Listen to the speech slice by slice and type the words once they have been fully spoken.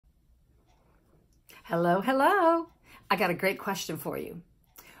Hello, hello. I got a great question for you.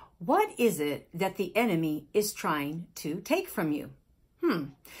 What is it that the enemy is trying to take from you?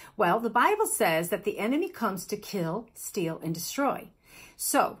 Well, the Bible says that the enemy comes to kill, steal, and destroy.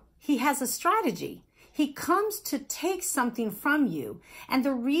 So he has a strategy. He comes to take something from you. And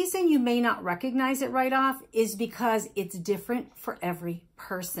the reason you may not recognize it right off is because it's different for every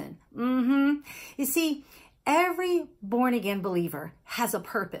person. You see, every born-again believer has a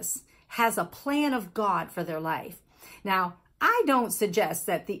purpose, has a plan of God for their life. Now, I don't suggest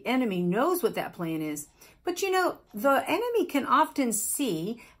that the enemy knows what that plan is, but you know, the enemy can often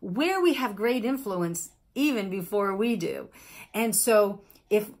see where we have great influence even before we do. And so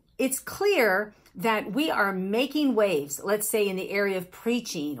if it's clear that we are making waves, let's say in the area of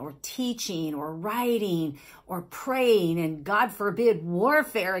preaching or teaching or writing or praying and, God forbid,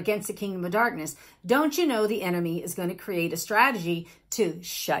 warfare against the kingdom of darkness, don't you know the enemy is going to create a strategy to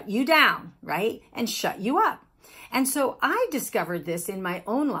shut you down, right? And shut you up. And so I discovered this in my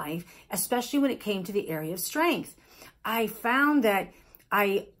own life, especially when it came to the area of strength. I found that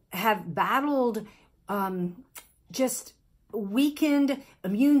I have battled just weakened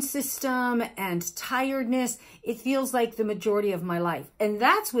immune system and tiredness. It feels like the majority of my life. And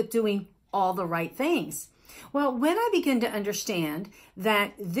that's with doing all the right things. Well, when I began to understand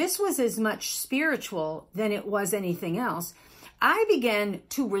that this was as much spiritual than it was anything else, I began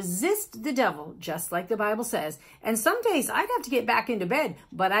to resist the devil, just like the Bible says. And some days I'd have to get back into bed,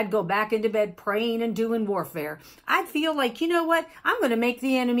 but I'd go back into bed praying and doing warfare. I'd feel like, you know what? I'm going to make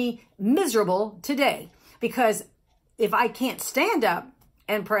the enemy miserable today, because if I can't stand up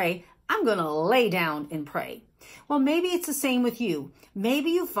and pray, I'm going to lay down and pray. Well, maybe it's the same with you.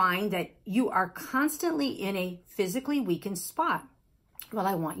 Maybe you find that you are constantly in a physically weakened spot. Well,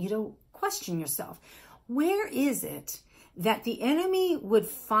 I want you to question yourself. Where is it that the enemy would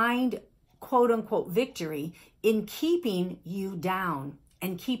find quote unquote victory in keeping you down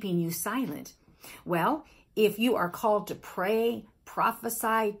and keeping you silent? Well, if you are called to pray,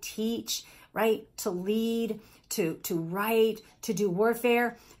 prophesy, teach, right, to lead, to write, to do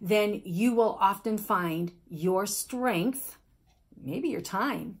warfare, then you will often find your strength, maybe your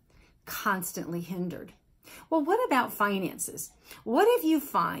time, constantly hindered. Well, what about finances? What if you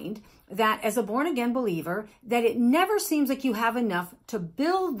find that as a born-again believer, that it never seems like you have enough to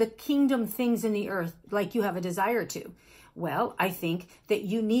build the kingdom things in the earth like you have a desire to? Well, I think that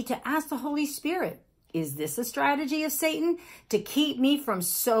you need to ask the Holy Spirit, is this a strategy of Satan to keep me from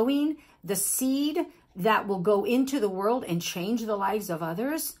sowing the seed that will go into the world and change the lives of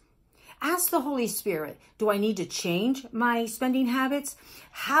others? Ask the Holy Spirit, do I need to change my spending habits?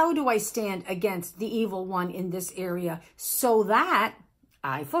 How do I stand against the evil one in this area so that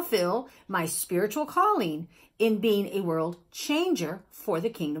I fulfill my spiritual calling in being a world changer for the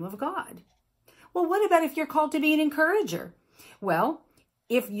kingdom of God? Well, what about if you're called to be an encourager? Well,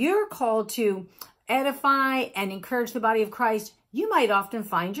 if you're called to edify and encourage the body of Christ, you might often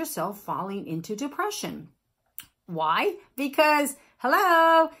find yourself falling into depression. Why? Because,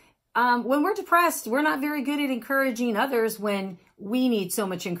 hello, when we're depressed, we're not very good at encouraging others when we need so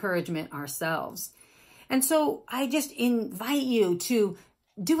much encouragement ourselves. And so I just invite you to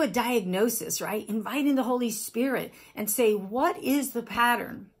do a diagnosis, right? Invite in the Holy Spirit and say, what is the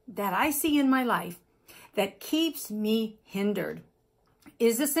pattern that I see in my life that keeps me hindered?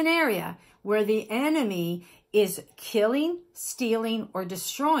 Is this an area where the enemy is killing, stealing, or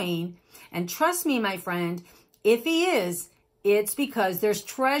destroying? And trust me, my friend, if he is, it's because there's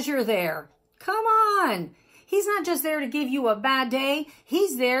treasure there. Come on. He's not just there to give you a bad day.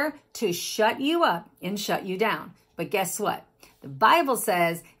 He's there to shut you up and shut you down. But guess what? The Bible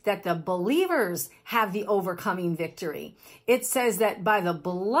says that the believers have the overcoming victory. It says that by the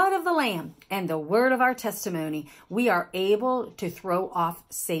blood of the Lamb and the word of our testimony, we are able to throw off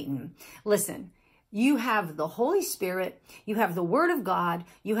Satan. Listen, you have the Holy Spirit, you have the Word of God,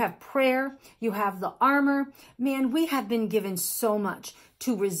 you have prayer, you have the armor. Man, we have been given so much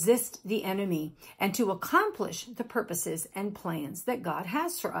to resist the enemy and to accomplish the purposes and plans that God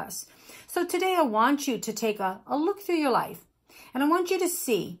has for us. So today I want you to take a look through your life, and I want you to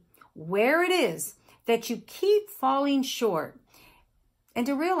see where it is that you keep falling short, and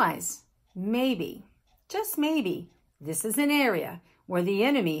to realize maybe, just maybe, this is an area where the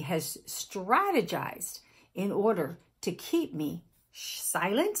enemy has strategized in order to keep me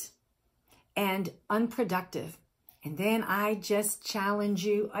silent and unproductive And then I just challenge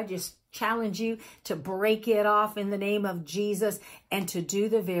you to break it off in the name of Jesus and to do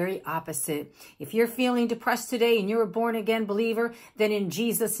the very opposite. If you're feeling depressed today and you're a born again believer, then in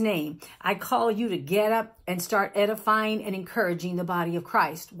Jesus' name, I call you to get up and start edifying and encouraging the body of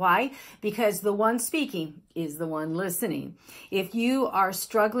Christ. Why? Because the one speaking is the one listening. If you are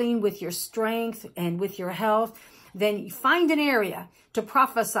struggling with your strength and with your health, then find an area to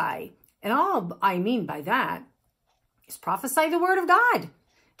prophesy. And all I mean by that is prophesy the word of God.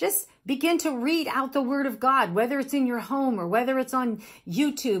 Just begin to read out the word of God, whether it's in your home or whether it's on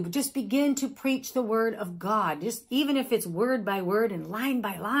YouTube. Just begin to preach the word of God, just even if it's word by word and line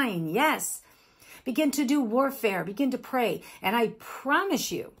by line. Yes. Begin to do warfare. Begin to pray. And I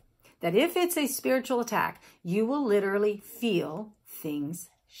promise you that if it's a spiritual attack, you will literally feel things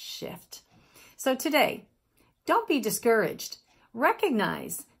shift. So today, don't be discouraged.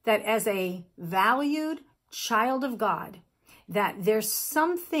 Recognize that as a valued child of God, that there's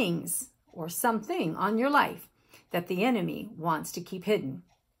some things or something on your life that the enemy wants to keep hidden.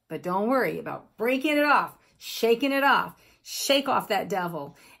 But don't worry about breaking it off, shaking it off. Shake off that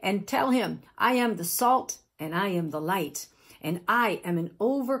devil and tell him, I am the salt and I am the light. And I am an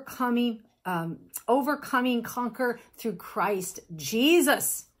overcoming conqueror through Christ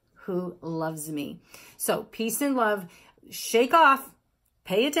Jesus, who loves me. So peace and love, shake off,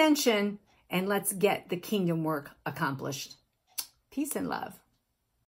 pay attention, and let's get the kingdom work accomplished. Peace and love.